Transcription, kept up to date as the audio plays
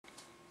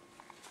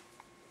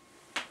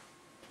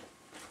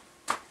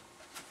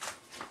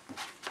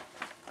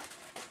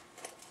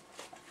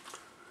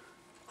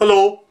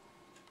Hello,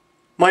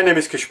 my name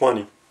is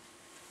Keshwani.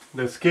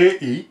 That's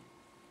Keshwani,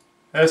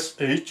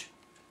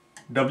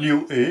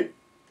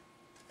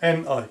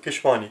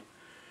 Keshwani.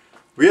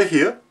 We are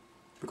here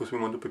because we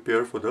want to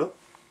prepare for the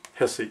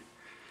HESI.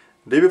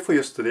 Day before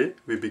yesterday,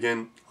 we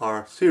began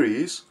our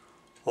series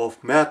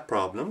of math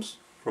problems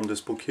from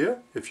this book here.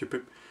 If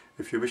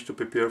you wish to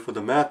prepare for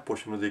the math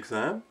portion of the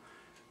exam,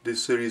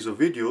 this series of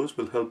videos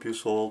will help you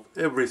solve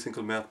every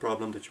single math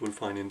problem that you will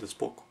find in this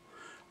book.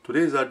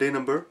 Today is our day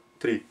number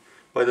 3.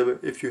 By the way,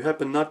 if you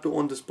happen not to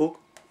own this book,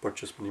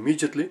 purchase one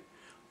immediately.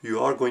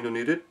 You are going to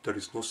need it. There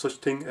is no such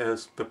thing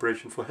as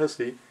preparation for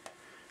HESI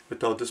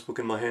without this book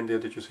in my hand here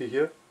that you see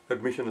here.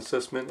 Admission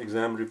Assessment,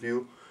 Exam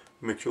Review.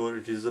 Make sure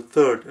it is the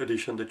 3rd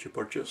edition that you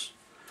purchase.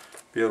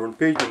 We are on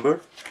page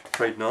number,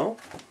 right now,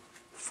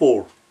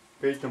 4.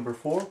 Page number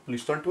 4,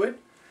 please turn to it.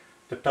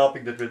 The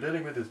topic that we're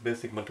dealing with is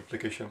basic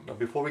multiplication. Now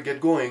before we get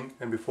going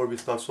and before we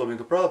start solving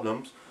the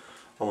problems,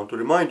 I want to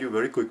remind you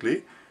very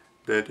quickly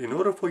that in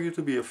order for you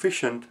to be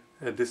efficient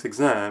at this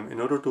exam, in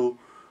order to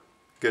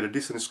get a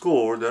decent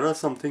score, there are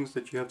some things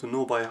that you have to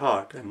know by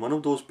heart. And one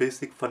of those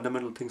basic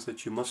fundamental things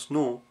that you must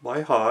know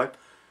by heart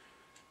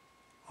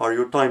are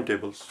your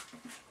timetables.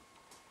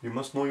 You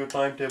must know your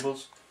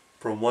timetables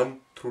from 1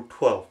 through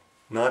 12,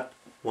 not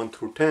 1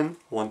 through 10,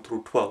 1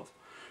 through 12.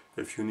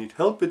 If you need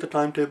help with the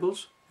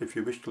timetables, if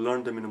you wish to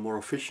learn them in a more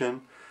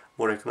efficient,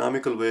 more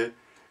economical way,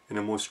 in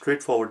a more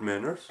straightforward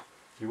manner,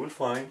 you will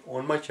find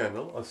on my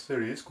channel a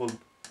series called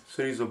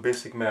Series of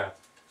Basic Math.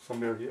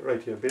 Somewhere here,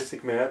 right here,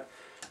 Basic Math.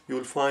 You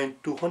will find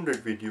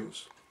 200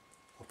 videos.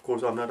 Of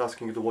course, I'm not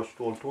asking you to watch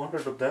all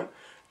 200 of them.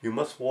 You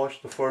must watch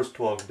the first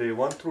 12, day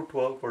 1 through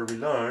 12, where we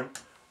learn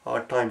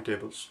our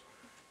timetables.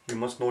 You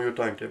must know your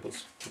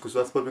timetables because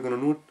that's what we're going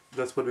to need.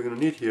 That's what we're going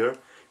to need here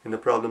in the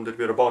problem that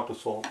we're about to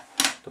solve.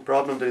 The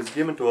problem that is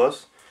given to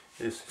us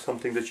is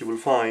something that you will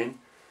find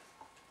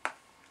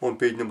on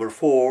page number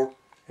 4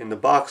 in the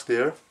box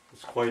there.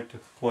 It's quite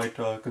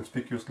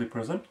conspicuously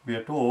present. We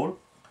are told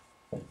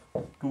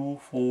 2,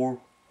 4,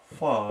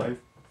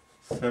 5,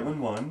 7,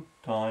 1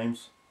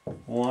 times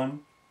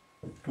 1,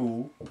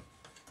 2,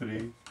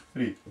 3,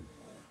 3.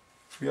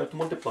 We have to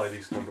multiply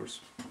these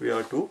numbers. We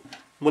are to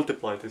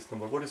multiply this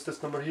number. What is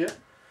this number here?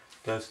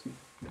 That's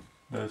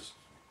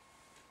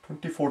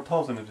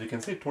 24,000. As you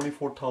can see,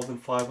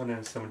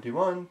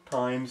 24,571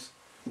 times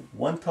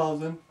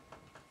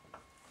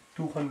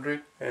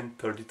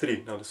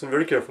 1,233. Now listen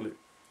very carefully.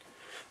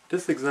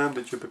 This exam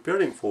that you're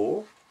preparing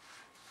for,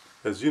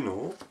 as you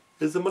know,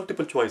 is a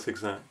multiple choice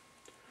exam.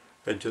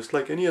 And just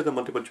like any other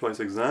multiple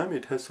choice exam,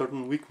 it has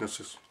certain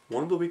weaknesses.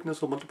 One of the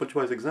weaknesses of multiple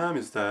choice exam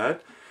is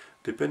that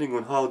depending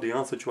on how the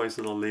answer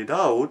choices are laid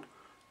out,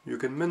 you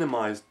can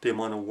minimize the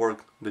amount of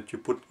work that you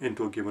put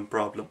into a given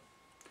problem.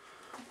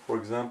 For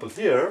example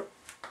here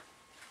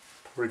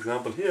we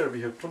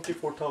have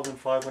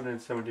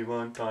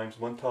 24,571 times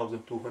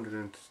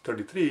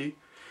 1,233.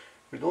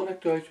 We don't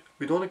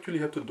actually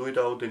have to do it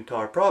out the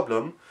entire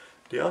problem.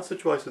 The answer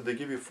choices, they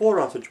give you 4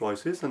 answer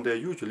choices and they're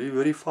usually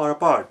very far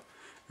apart.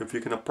 If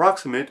you can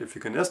approximate, if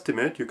you can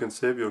estimate, you can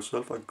save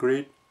yourself a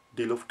great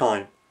deal of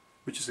time,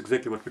 which is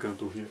exactly what we're going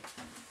to do here.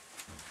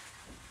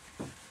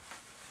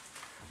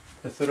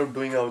 Instead of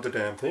doing out the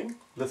damn thing,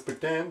 let's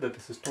pretend that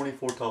this is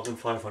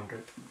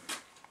 24,500.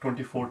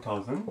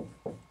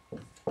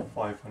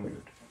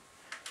 24,500.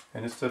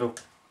 And instead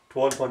of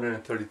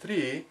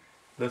 1,233,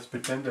 let's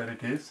pretend that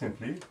it is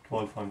simply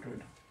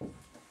 1,200. Are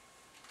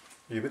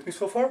you with me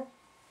so far?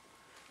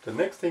 The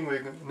next thing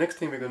we're going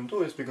to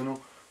do is we're going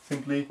to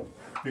simply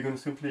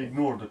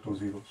ignore the 2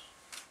 zeros.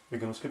 We're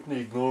going to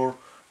simply ignore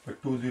the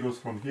 2 zeros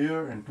from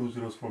here and 2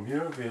 zeros from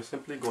here. We are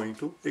simply going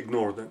to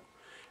ignore them.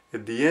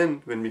 At the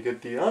end, when we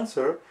get the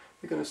answer,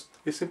 we're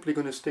simply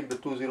going to stick the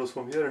 2 zeros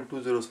from here and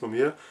 2 zeros from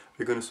here.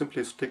 We're going to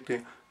simply stick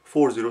the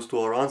 4 zeros to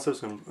our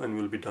answers and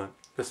we'll be done.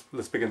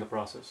 Let's begin the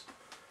process.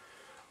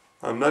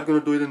 I'm not going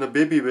to do it in a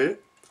baby way.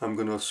 I'm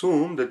going to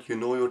assume that you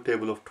know your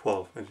table of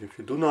 12. And if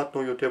you do not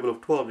know your table of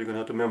 12, you're going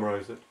to have to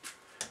memorize it.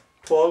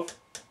 12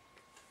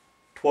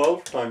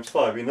 times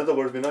 5. In other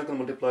words, we're not going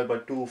to multiply by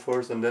 2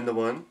 first and then the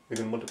 1. We're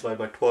going to multiply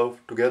by 12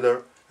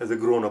 together as a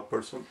grown-up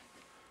person.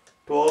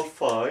 12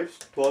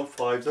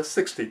 fives are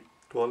 60.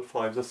 12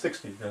 fives are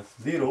 60. That's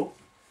 0.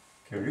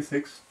 Carry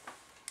 6.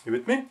 You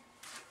with me?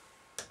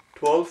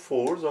 12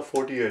 fours are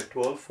 48.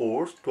 12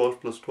 fours, 12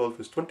 plus 12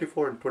 is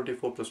 24 and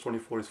 24 plus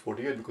 24 is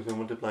 48 because we're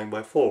multiplying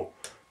by 4.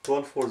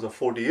 12 fours are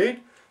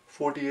 48.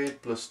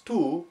 48 plus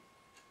 2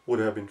 would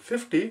have been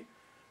 50.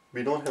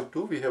 We don't have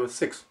 2, we have a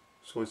 6.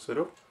 So instead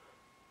of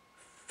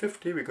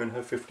 50, we're going to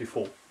have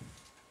 54.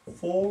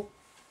 4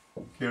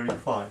 carry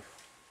 5.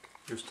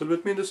 You still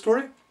with me in this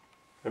story?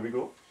 Here we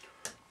go.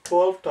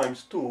 12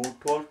 times 2,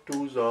 12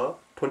 twos are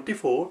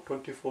 24.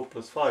 24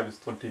 plus 5 is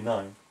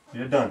 29.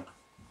 You're done.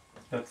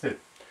 That's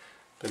it.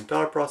 The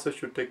entire process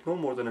should take no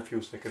more than a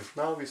few seconds.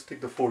 Now we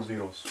stick the 4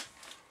 zeros.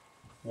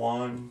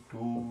 1,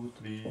 2,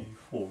 3,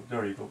 4.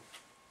 There you go.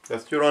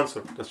 That's your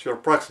answer. That's your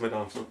approximate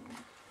answer.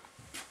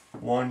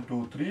 1,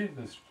 2, 3,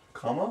 this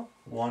comma,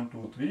 1,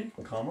 2, 3,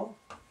 comma.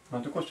 Now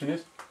the question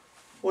is,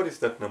 what is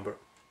that number?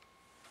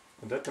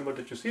 And that number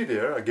that you see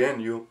there,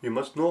 again, you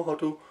must know how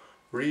to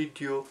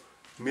read your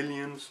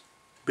millions,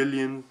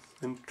 billions,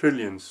 and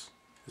trillions.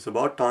 It's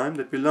about time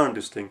that we learn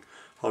this thing,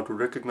 how to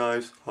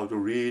recognize, how to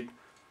read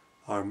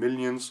our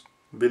millions,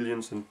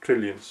 billions, and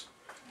trillions.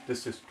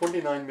 This is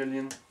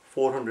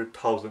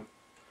 29,400,000.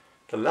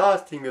 The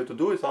last thing we have to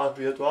do is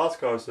we have to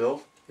ask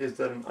ourselves, is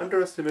there an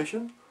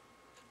underestimation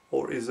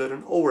or is there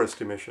an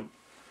overestimation?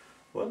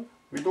 Well,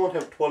 we don't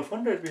have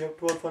 1200, we have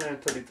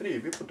 1233.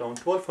 We put down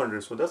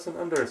 1200, so that's an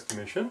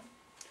underestimation.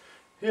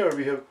 Here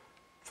we have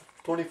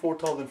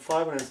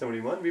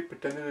 24,571. We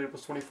pretended that it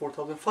was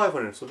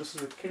 24,500. So this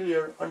is a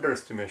clear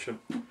underestimation.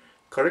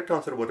 Correct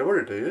answer, whatever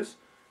it is,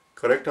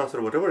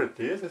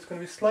 it's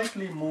going to be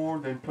slightly more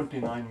than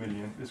 29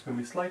 million. It's going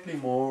to be slightly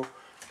more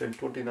than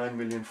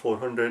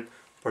 29,400,000,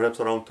 perhaps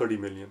around 30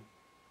 million.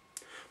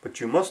 But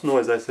you must know,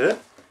 as I said,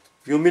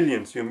 your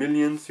millions, your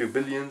billions,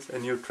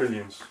 and your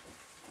trillions.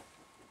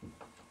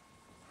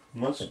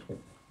 Must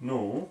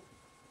know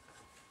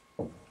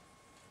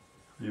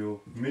your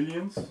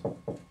millions,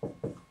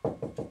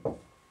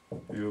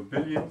 your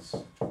billions,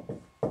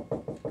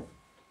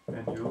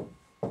 and your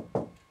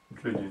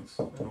trillions.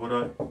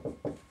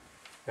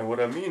 And what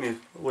I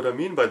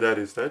mean by that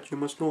is that you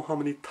must know how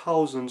many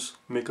thousands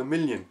make a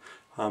million,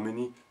 how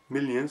many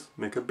millions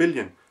make a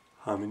billion,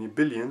 how many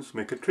billions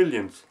make a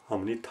trillion, how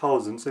many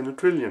thousands in a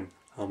trillion,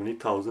 how many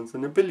thousands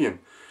in a billion,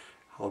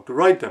 how to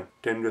write them.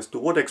 10 raised to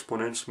what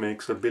exponents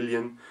makes a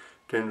billion,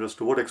 10 raised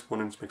to what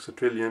exponents makes a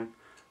trillion,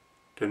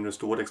 10 raised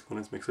to what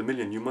exponents makes a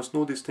million. You must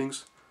know these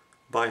things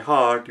by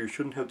heart. You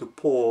shouldn't have to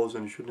pause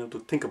and you shouldn't have to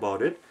think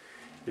about it.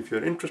 If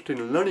you're interested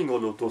in learning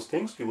all of those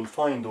things, you will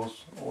find all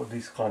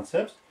these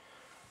concepts.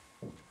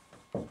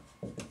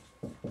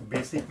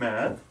 Basic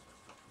Math,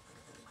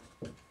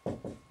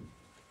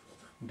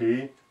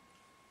 Day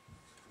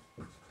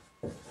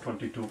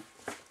 22.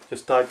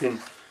 Just type in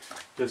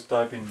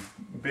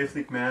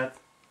Basic Math,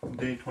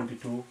 Day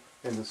 22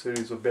 in the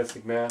series of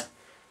Basic Math.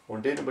 On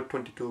day number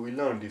 22, we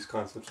learn these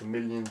concepts of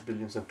millions,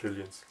 billions, and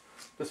trillions.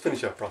 Let's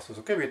finish our process,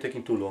 okay? We are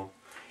taking too long.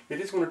 It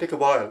is going to take a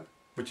while,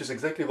 which is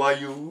exactly why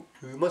you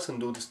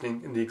mustn't do this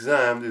thing in the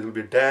exam. It will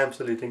be a damn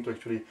silly thing to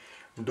actually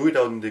do it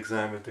out in the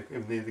exam. If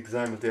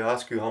they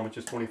ask you how much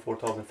is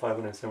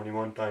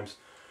 24,571 times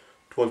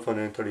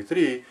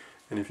 1233,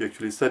 and if you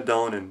actually sat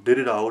down and did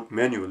it out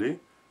manually,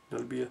 that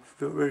will be a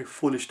very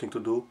foolish thing to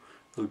do.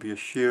 It will be a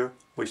sheer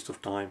waste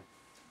of time.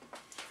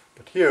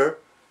 But here,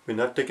 we're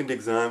not taking the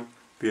exam.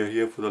 We are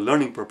here for the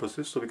learning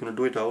purposes, so we're going to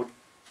do it out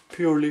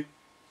purely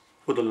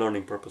for the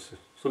learning purposes.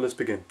 So let's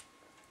begin.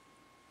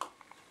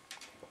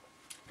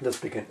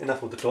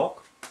 Enough of the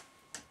talk.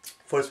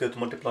 First we have to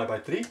multiply by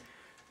 3.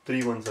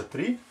 3 ones are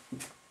 3.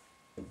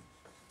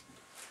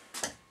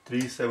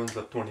 3 sevens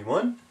are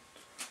 21.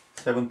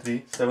 7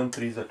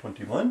 threes are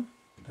 21.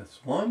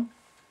 That's 1.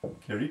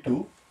 Carry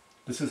 2.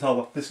 This is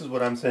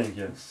what I'm saying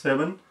here.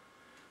 7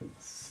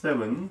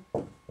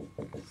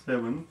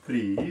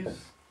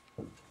 threes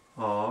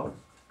are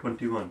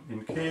 21.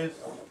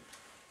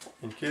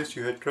 In case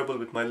you had trouble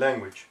with my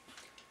language.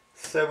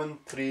 7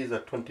 threes are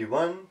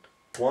 21.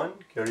 1,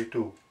 carry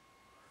 2.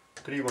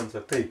 3 ones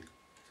are 3.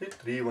 See,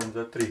 3 ones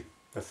are 3.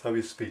 That's how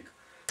we speak.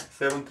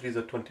 7 threes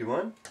are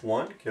 21.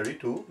 1, carry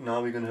 2.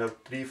 Now we're going to have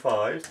 3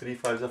 fives. 3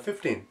 fives are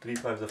 15. 3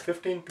 fives are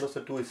 15 plus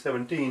a 2 is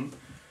 17.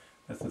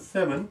 That's a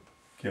 7,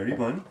 carry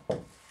 1.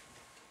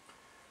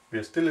 We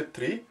are still at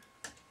 3.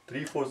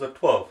 3 fours are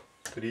 12.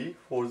 3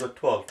 fours are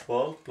 12.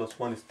 12 plus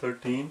 1 is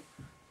 13.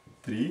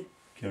 3,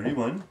 carry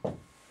 1.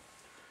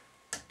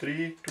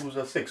 3 twos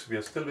are 6. We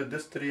are still with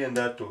this 3 and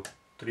that 2.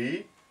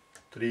 3,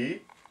 2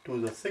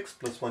 is 6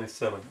 plus 1 is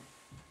 7.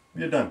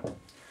 We are done.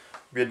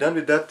 We are done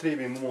with that 3.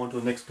 We move on to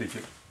the next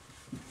digit.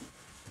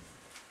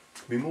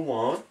 We move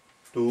on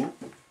to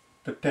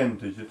the 10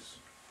 digits.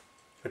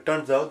 It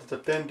turns out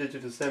that the 10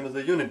 digit is the same as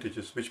the unit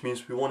digits, which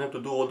means we won't have to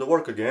do all the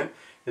work again.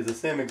 It's the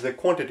same exact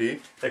quantity,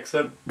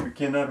 except we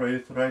cannot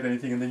write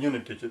anything in the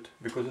unit digit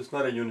because it's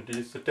not a unit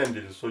digit, it's a 10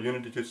 digit. So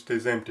unit digit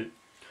stays empty.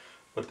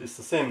 But it's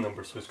the same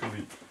number, so it's going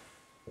to be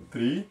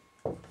 3,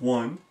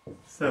 1,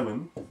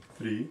 7,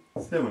 3,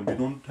 7. We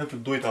don't have to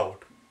do it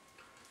out.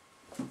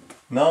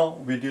 Now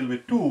we deal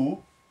with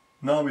 2.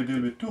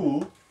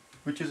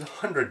 Which is a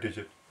 100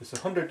 digit. It's a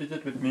 100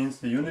 digit, which means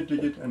the unit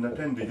digit and the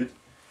 10 digit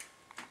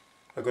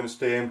are going to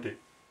stay empty.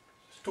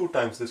 It's 2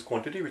 times this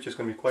quantity, which is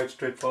going to be quite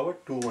straightforward.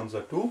 2 ones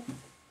are 2.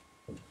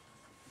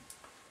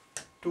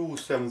 2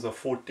 sevens are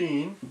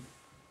 14.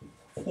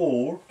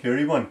 4,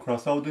 carry 1.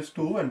 Cross out this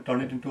 2 and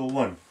turn it into a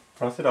 1.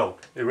 Cross it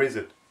out. Erase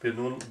it.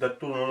 That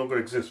 2 no longer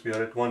exists. We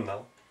are at 1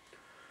 now.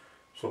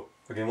 So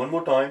again, one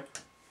more time.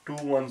 2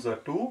 ones are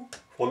 2.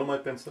 Follow my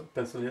pencil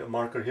here,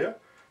 marker here.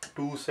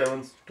 2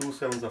 sevens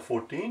are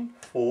 14.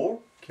 4,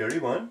 carry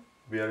 1.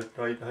 We are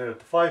right here at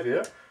the 5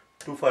 here.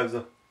 2 fives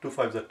are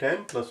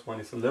 10 plus 1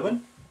 is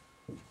 11.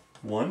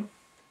 1,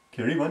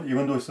 carry 1.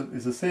 Even though it's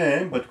the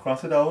same, but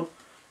cross it out.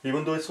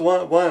 Even though it's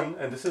 1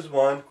 and this is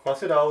 1,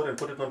 cross it out and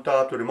put it on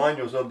top to remind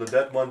yourself that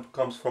that 1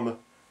 comes from a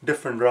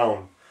different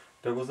round.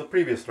 That was the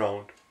previous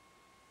round.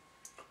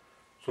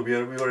 So we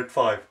were at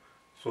 5.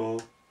 So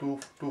 2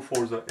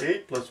 4s are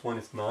 8, plus 1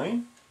 is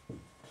 9.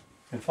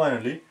 And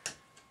finally,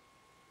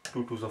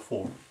 2 2s are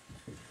 4.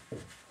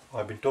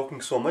 I've been talking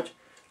so much,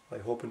 I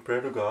hope and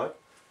pray to God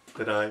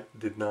that I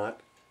did not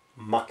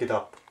muck it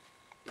up.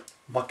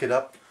 Muck it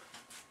up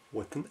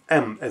with an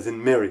M as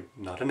in Mary,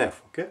 not an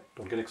F, okay?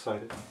 Don't get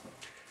excited.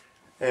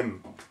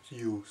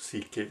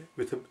 M-U-C-K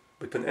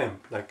with an M,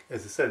 like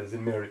as I said, as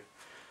in Mary.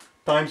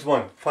 Times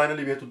 1.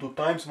 Finally, we have to do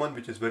times 1,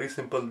 which is very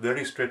simple,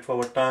 very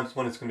straightforward. Times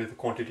 1 is going to be the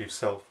quantity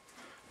itself.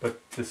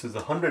 But this is the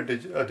 100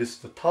 digit, this is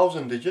the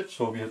 1000 digit,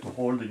 so we have to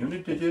hold the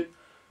unit digit,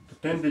 the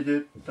 10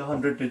 digit, the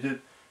 100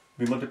 digit.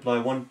 We multiply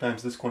 1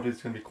 times this quantity,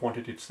 it's going to be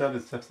quantity itself.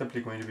 It's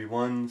simply going to be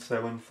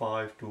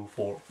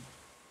 17524.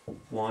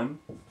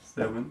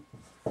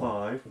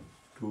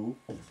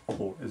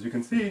 17524. As you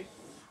can see,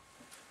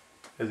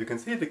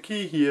 the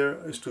key here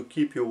is to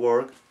keep your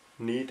work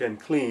neat and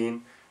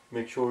clean.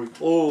 Make sure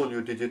all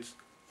your digits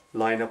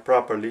line up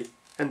properly,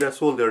 and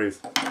that's all there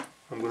is.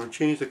 I'm going to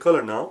change the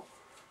color now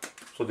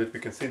so that we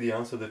can see the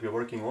answer that we're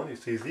working on.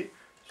 It's easy.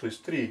 So it's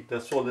 3.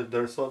 That's all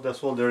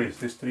there is.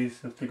 This 3 is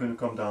simply going to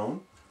come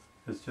down.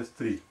 It's just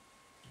 3.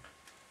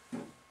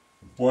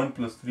 1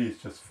 plus 3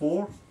 is just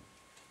 4.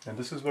 And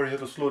this is where you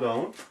have to slow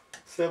down.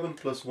 7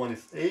 plus 1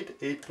 is 8.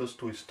 8 plus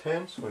 2 is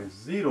 10. So it's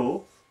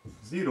 0,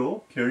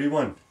 0, carry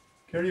 1.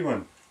 Carry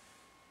 1.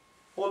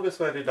 Always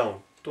write it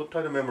down. Don't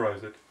try to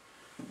memorize it.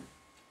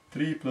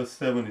 3 plus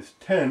 7 is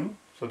 10.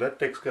 So that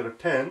takes care of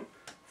 10.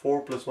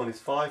 4 plus 1 is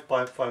 5.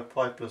 5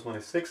 plus 1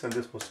 is 6. And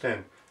this was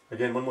 10.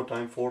 Again, one more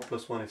time. 4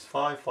 plus 1 is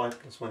 5.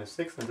 5 plus 1 is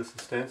 6. And this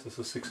is 10. So this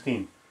is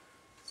 16.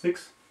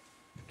 6.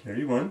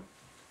 Carry 1.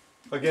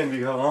 Again,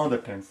 we have another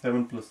 10.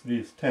 7 plus 3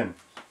 is 10.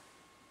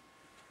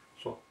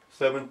 So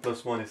 7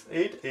 plus 1 is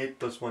 8. 8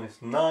 plus 1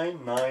 is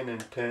 9. 9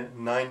 and 10.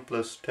 9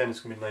 plus 10 is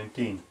going to be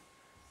 19.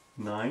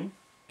 9.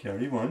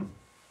 Carry 1.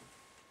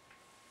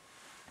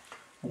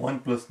 1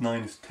 plus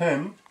 9 is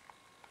 10.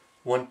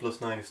 1 plus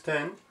 9 is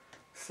 10.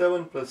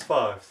 7 plus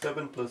 5.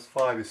 7 plus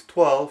 5 is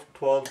 12.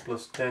 12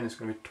 plus 10 is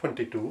going to be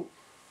 22.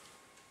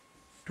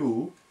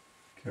 2.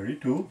 Carry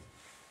 2.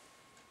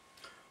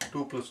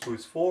 2 plus 2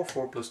 is 4.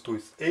 4 plus 2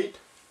 is 8.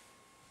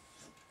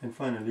 And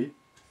finally,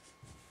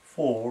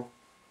 4.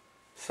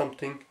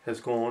 Something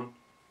has gone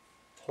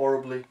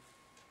horribly,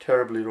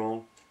 terribly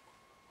wrong.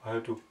 I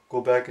have to go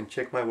back and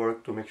check my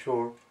work to make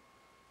sure.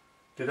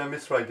 Did I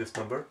miswrite this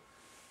number?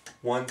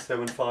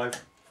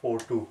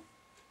 17542.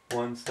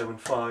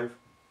 175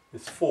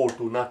 is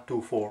 42, not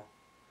 24.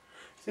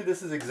 See,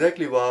 this is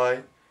exactly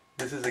why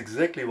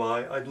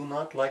I do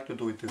not like to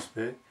do it this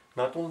way.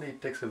 Not only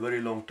it takes a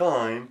very long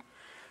time,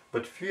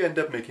 but if you end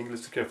up making,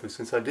 listen carefully,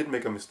 since I did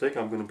make a mistake,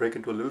 I'm going to break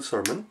into a little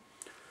sermon.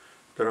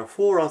 There are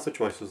 4 answer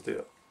choices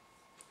there.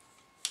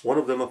 One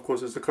of them, of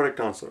course, is the correct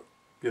answer.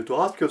 You have to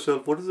ask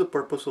yourself, what is the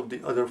purpose of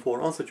the other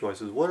 4 answer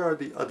choices? What are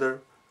the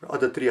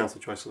other 3 answer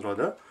choices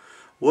rather?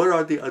 Where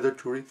are the other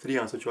 3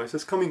 answer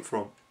choices coming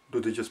from? Do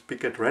they just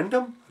pick at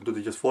random? Do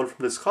they just fall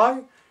from the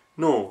sky?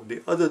 No,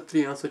 the other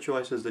 3 answer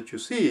choices that you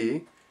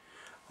see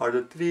are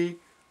the 3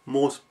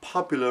 most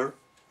popular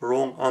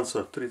wrong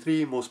answers,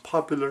 3 most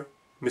popular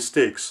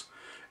mistakes.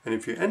 And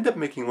if you end up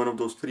making one of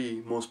those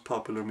 3 most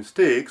popular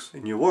mistakes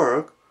in your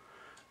work,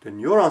 then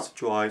your answer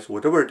choice,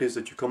 whatever it is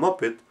that you come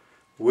up with,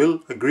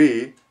 will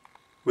agree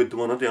with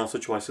one of the answer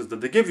choices that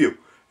they give you.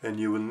 And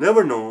you will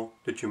never know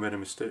that you made a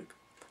mistake.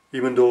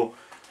 Even though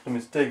the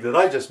mistake that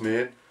I just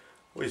made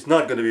is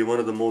not going to be one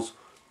of the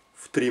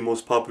 3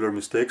 most popular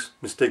mistakes.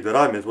 Mistake that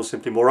I made was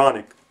simply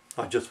moronic.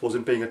 I just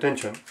wasn't paying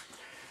attention.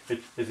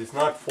 It is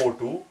not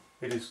 4-2.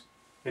 It is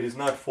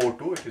not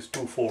 4-2. It is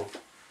 2-4.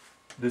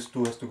 This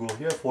 2 has to go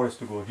here. 4 has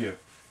to go here.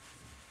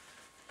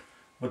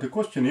 But the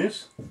question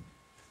is,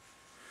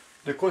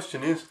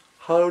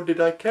 how did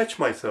I catch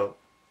myself?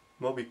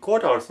 Well, we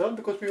caught ourselves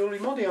because we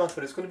already know the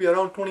answer. It's going to be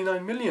around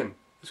 29 million.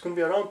 It's going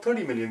to be around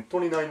 30 million.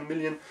 29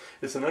 million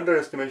is an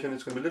underestimation.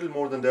 It's going to be a little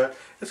more than that.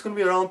 It's going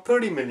to be around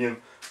 30 million.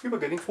 We were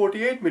getting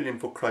 48 million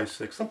for Christ's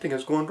sake. Something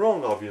has gone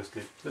wrong,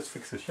 obviously. Let's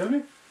fix it, shall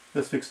we?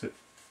 Let's fix it.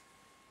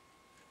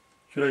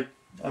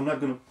 I'm not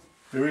going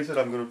to erase it.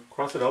 I'm going to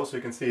cross it out so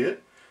you can see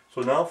it.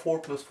 So now 4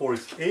 plus 4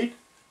 is 8.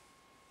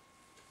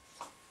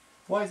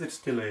 Why is it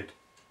still 8?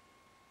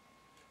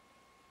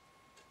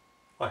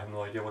 I have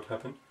no idea what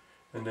happened.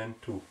 And then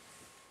 2.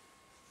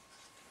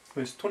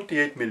 So it's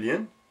 28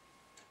 million.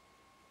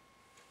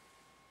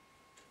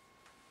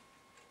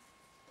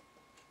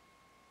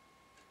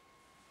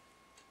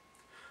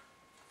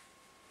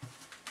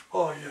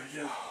 Oh,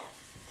 yeah.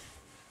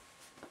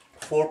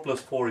 4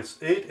 plus 4 is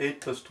 8.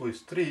 8 plus 2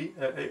 is 3.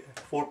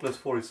 4 plus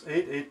 4 is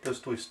 8. 8 plus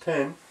 2 is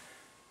 10.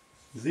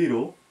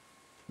 0.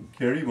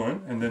 Carry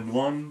 1. And then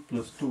 1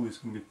 plus 2 is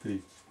going to be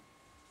 3.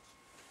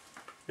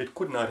 It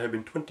could not have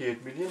been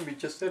 28 million. We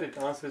just said it.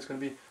 The answer is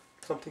going to be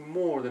something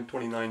more than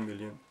 29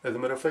 million. As a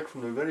matter of fact,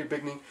 from the very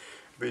beginning,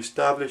 we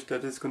established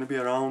that it's going to be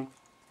around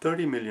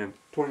 30 million.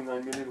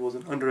 29 million was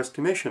an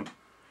underestimation.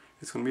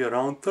 It's going to be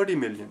around 30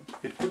 million.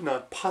 It could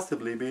not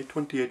possibly be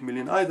 28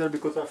 million either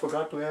because I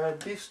forgot to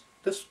add this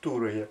 2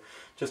 right here.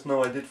 Just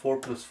now I did 4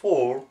 plus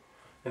 4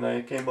 and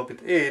I came up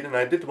with 8, and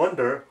I did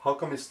wonder how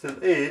come it's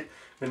still 8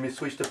 when we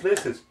switched the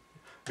places.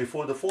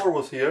 Before the 4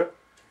 was here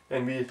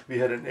and we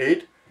had an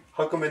 8.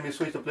 How come when we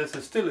switched the places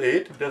it's still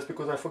 8? That's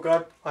because I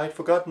had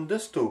forgotten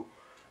this 2.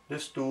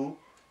 This 2,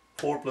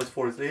 4 plus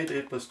 4 is 8,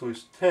 8 plus 2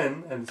 is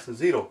 10, and it's a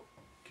 0.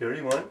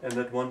 Carry 1, and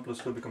that 1 plus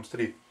 2 becomes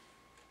 3.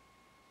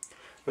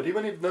 But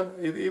even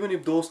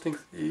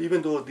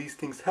though these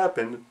things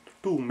happen,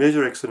 2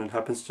 major accident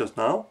happens just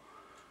now,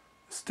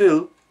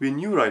 still we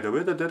knew right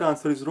away that that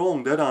answer is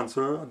wrong. That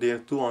answer, the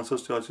 2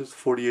 answers choices,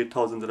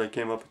 48,000 that I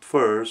came up with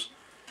first,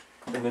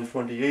 and then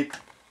 48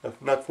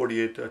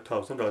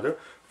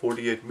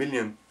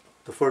 million,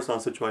 the first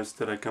answer choice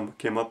that I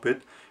came up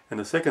with, and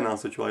the second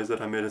answer choice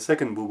that I made a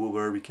second boo-boo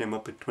where we came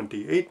up with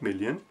 28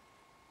 million.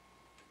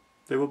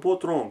 They were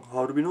both wrong.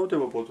 How do we know they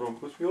were both wrong?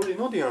 Because we already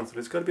know the answer.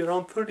 It's got to be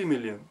around 30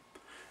 million.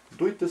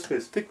 Do it this way.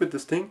 Stick with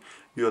this thing.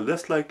 You are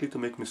less likely to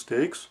make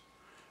mistakes,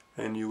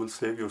 and you will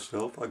save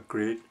yourself a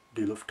great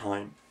deal of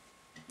time.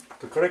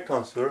 The correct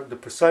answer, the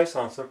precise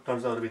answer,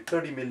 turns out to be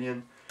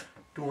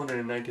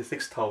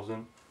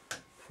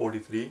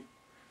 30,296,043.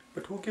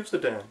 But who gives a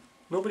damn?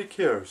 Nobody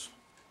cares.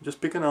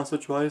 Just pick an answer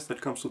choice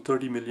that comes to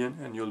 30 million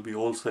and you'll be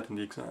all set in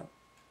the exam.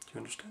 Do you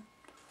understand?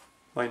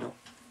 Bye now.